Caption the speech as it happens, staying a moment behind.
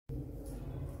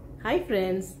Hi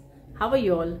friends, how are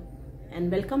you all,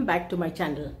 and welcome back to my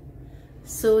channel.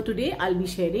 So today I'll be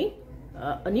sharing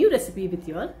a new recipe with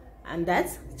you all, and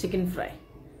that's chicken fry.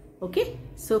 Okay,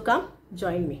 so come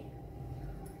join me.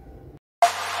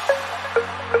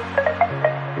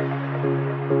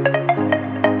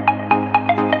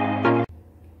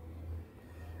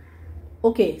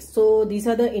 Okay, so these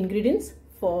are the ingredients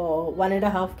for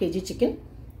 1.5 kg chicken.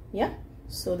 Yeah,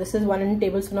 so this is 1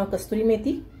 tablespoon of kasturi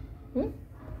methi.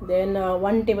 Then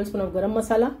 1 tablespoon of garam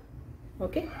masala.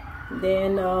 Okay,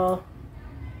 then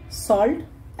salt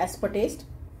as per taste.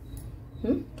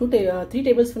 3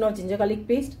 tablespoon of ginger garlic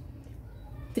paste,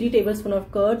 3 tablespoon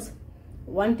of curds,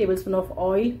 1 tablespoon of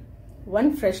oil,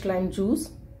 1 fresh lime juice.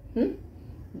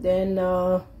 Then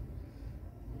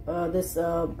this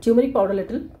turmeric powder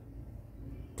little,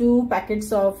 2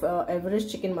 packets of Everest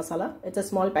chicken masala. It's a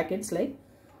small packets like.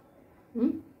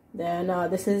 Then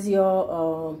this is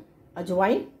your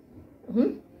ajwain.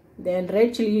 Then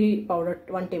red chili powder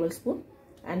 1 tablespoon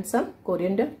and some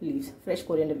coriander leaves, fresh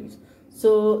coriander leaves.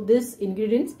 So this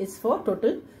ingredients is for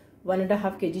total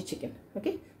 1.5 kg chicken.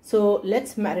 Okay, so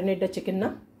let's marinate the chicken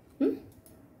now.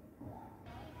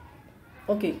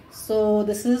 Okay, so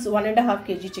this is 1.5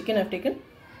 kg chicken I've taken.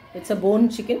 It's a bone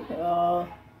chicken,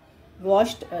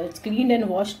 washed, it's cleaned and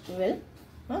washed well.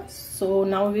 So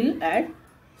now we'll add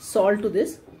salt to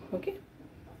this. Okay.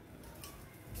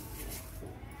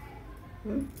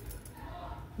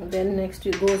 Then next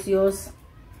goes yours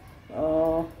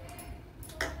your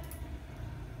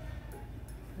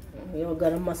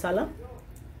garam masala,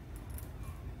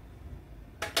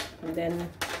 then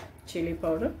chili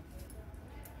powder,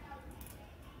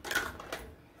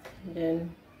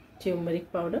 then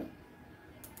turmeric powder,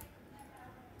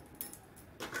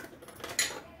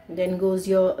 then goes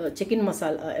your chicken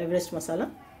masala, Everest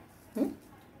masala,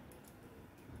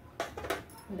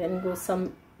 then goes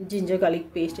some ginger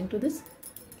garlic paste into this.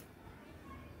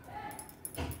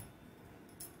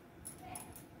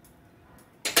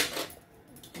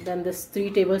 Then this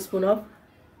 3 tablespoon of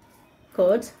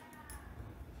curds.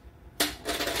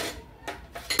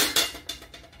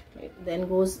 Then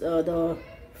goes the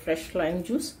fresh lime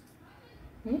juice.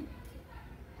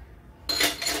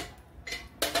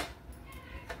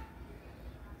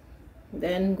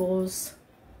 Then goes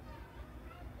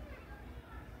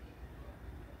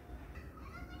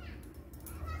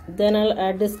then I'll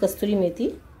add this kasturi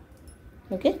methi.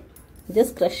 Okay,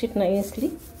 just crush it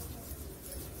nicely.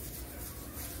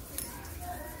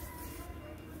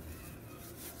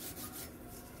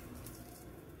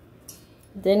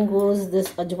 Then goes this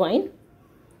ajwain.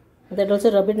 That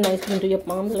also rub it nicely into your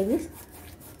palms like this.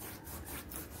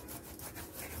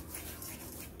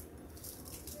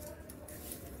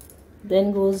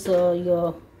 Then goes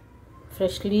your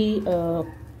freshly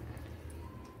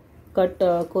cut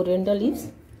coriander leaves.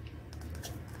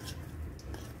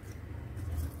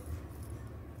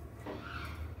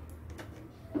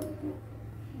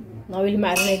 Now we'll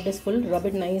marinate this full, rub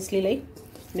it nicely, like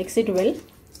mix it well.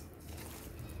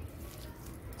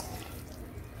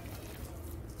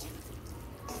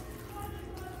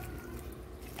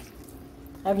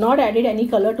 I have not added any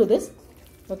color to this.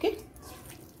 Okay,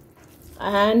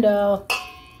 and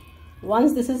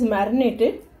once this is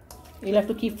marinated, you'll have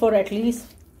to keep for at least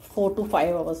 4 to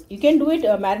 5 hours. You can do it,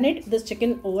 marinate this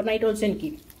chicken overnight also and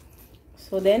keep.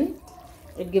 So then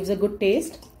it gives a good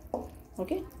taste.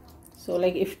 Okay, so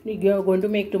like if you're going to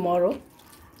make tomorrow,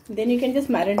 then you can just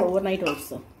marinate overnight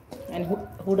also. And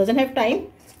who doesn't have time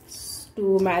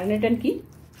to marinate and keep,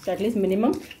 so at least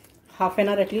minimum half an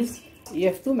hour at least you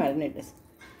have to marinate this.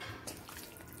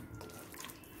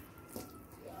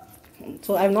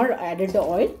 So I have not added the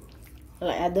oil.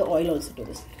 I'll add the oil also to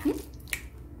this.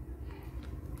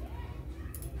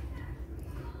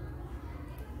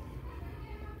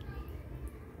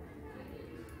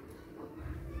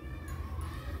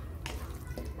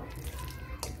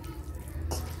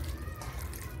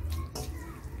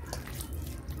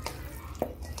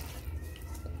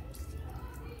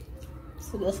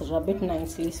 So just rub it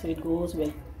nicely so it goes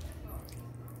well.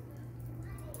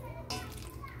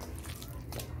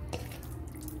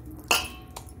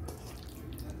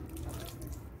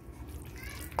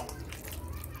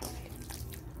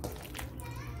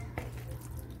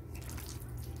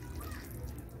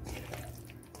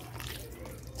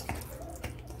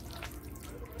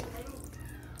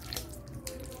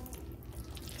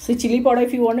 So chili powder,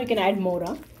 if you want, you can add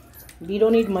more. We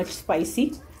don't need much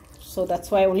spicy, so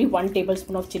that's why only 1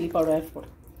 tablespoon of chili powder I've put.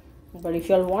 But if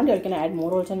you all want, you can add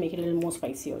more also and make it a little more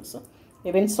spicy also.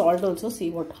 Even salt also, see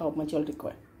how much you all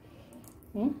require.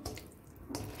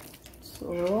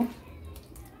 So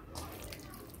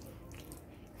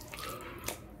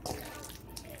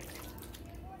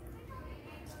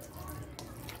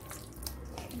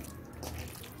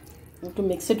You have to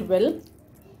mix it well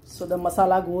so the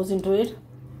masala goes into it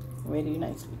very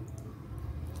nicely.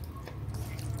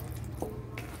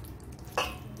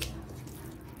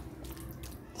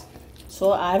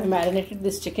 So I have marinated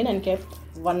this chicken and kept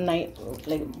one night,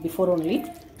 like before only.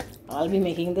 I'll be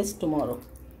making this tomorrow.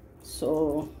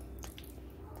 So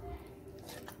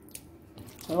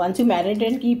once you marinate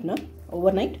and keep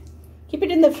overnight, keep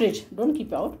it in the fridge. Don't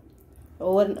keep out.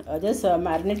 Just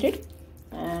marinate it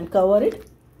and cover it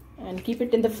and keep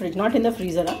it in the fridge, not in the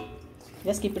freezer.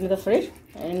 Just keep it in the fridge,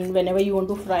 and whenever you want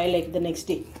to fry, like the next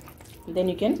day, then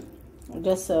you can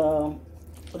just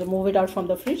remove it out from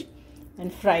the fridge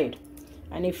and fry it.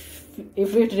 And if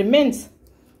it remains,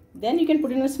 then you can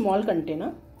put in a small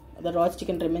container. The raw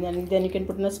chicken remains, and then you can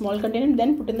put in a small container and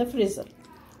then put in the freezer.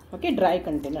 Okay, dry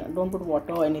container. Don't put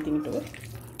water or anything into it.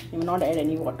 You will not add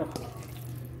any water.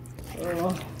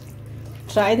 So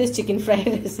try this chicken fry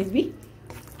recipe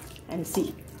and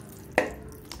see.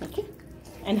 Okay,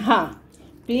 and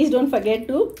please don't forget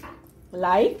to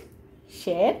like,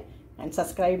 share and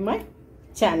subscribe my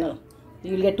channel.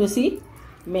 You will get to see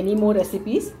many more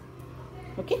recipes.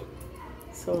 Okay,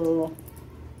 so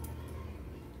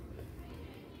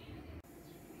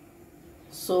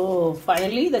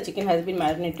finally the chicken has been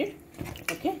marinated.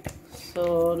 Okay,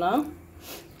 so now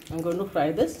I'm going to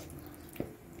fry this.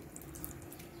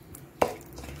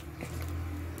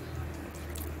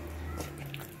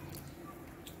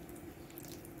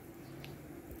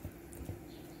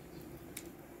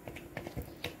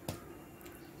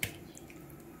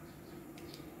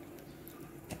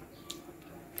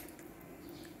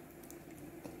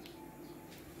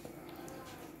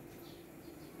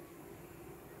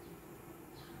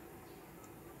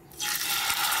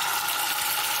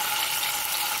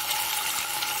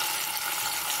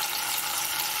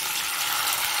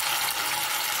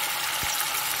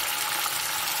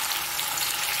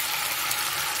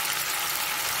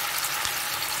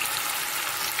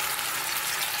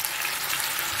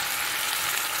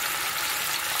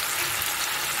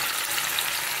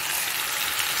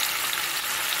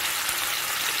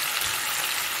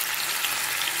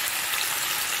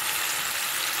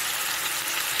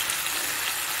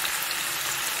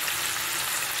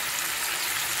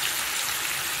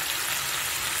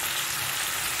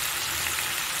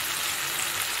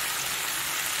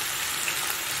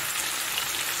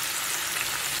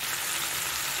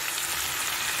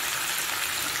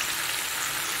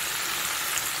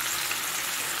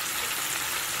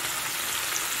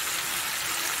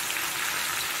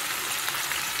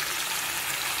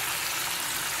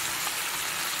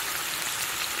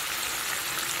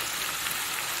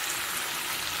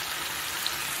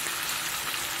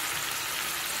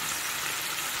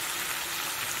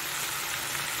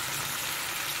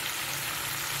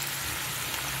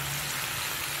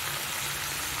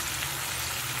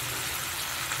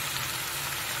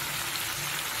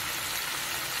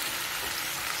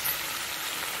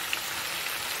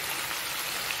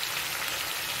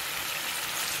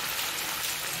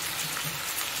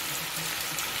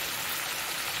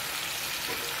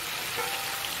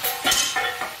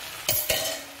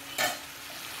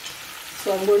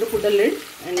 So I'm going to put the lid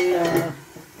and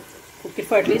cook it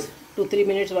for at least 2-3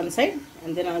 minutes one side,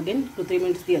 and then again 2-3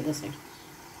 minutes the other side.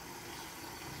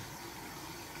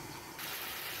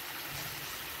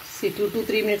 See,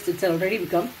 2-3 minutes it's already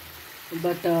become,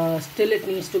 but still it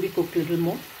needs to be cooked a little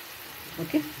more.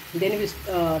 Okay, then we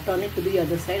turn it to the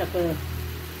other side after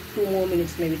 2 more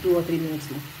minutes, maybe 2 or 3 minutes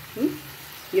more.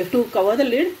 You have to cover the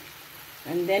lid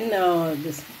and then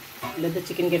just let the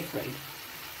chicken get fried.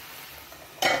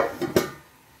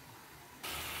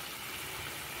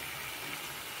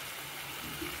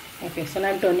 Okay, so now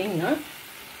I'm turning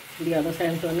the other side.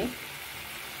 I'm turning.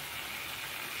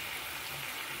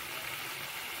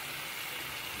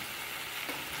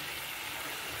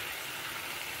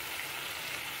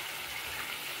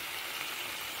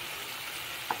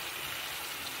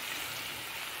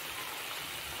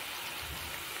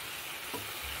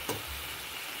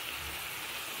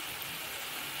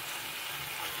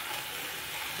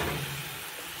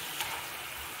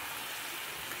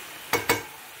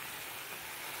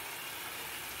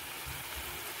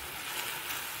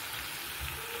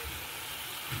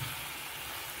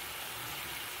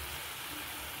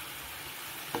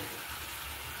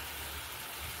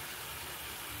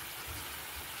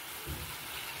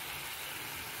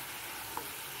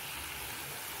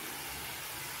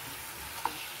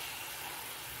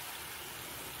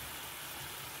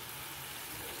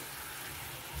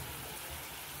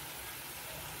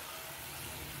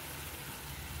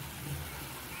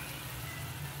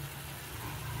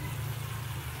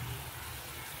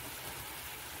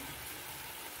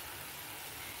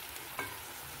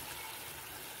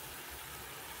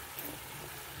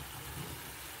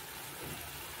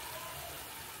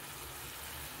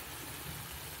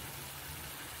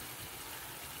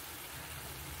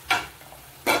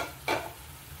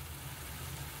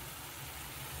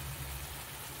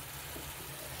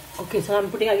 Okay, so I'm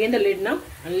putting again the lid now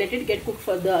and let it get cooked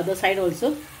for the other side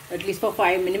also, at least for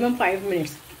minimum 5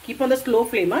 minutes. Keep on the slow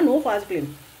flame, no fast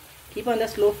flame. Keep on the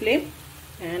slow flame,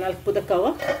 and I'll put the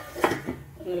cover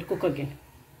and I'll cook again.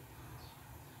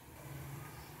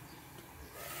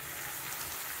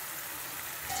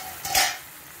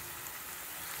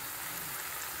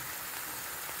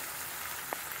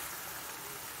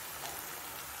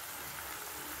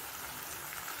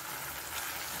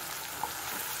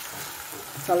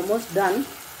 It's almost done,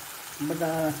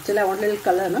 but still I want a little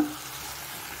color, no?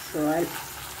 So I'll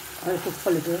cook for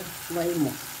a little while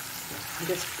more.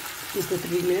 Just 2 to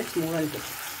 3 minutes more I'll cook.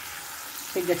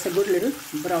 So it gets a good little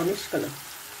brownish color.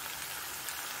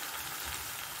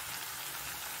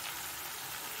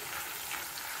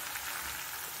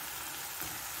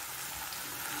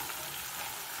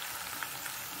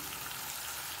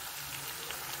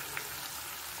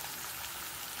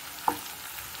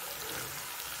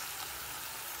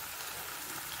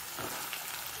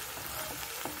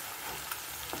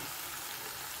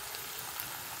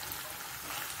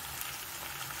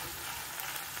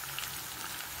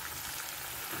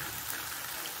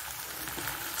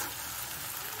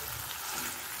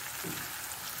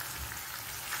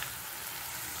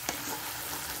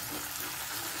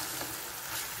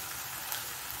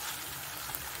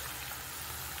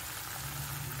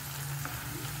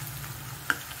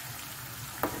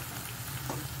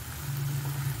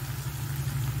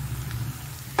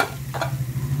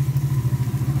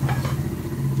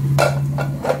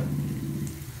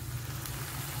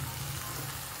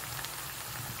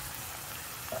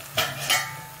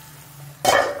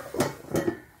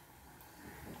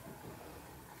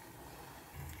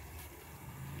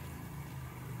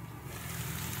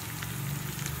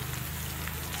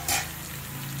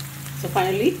 So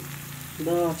finally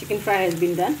the chicken fry has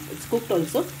been done. It's cooked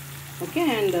also, okay,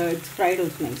 and it's fried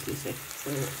also nicely. So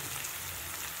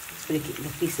it's breaking, the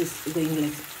pieces going like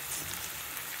this.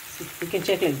 So you can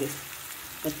check like this,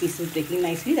 the piece is breaking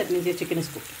nicely. That means your chicken is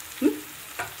cooked.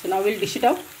 So now we'll dish it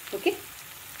out. Okay,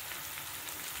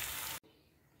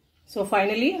 so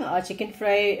finally our chicken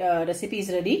fry recipe is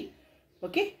ready.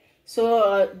 Okay,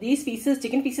 so these pieces,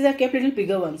 chicken pieces, are kept little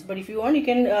bigger ones, but if you want you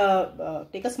can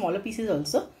take a smaller pieces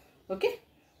also. Okay,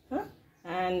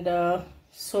 and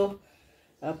so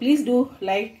please do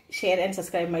like, share and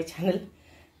subscribe my channel.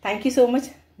 Thank you so much.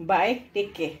 Bye,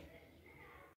 take care.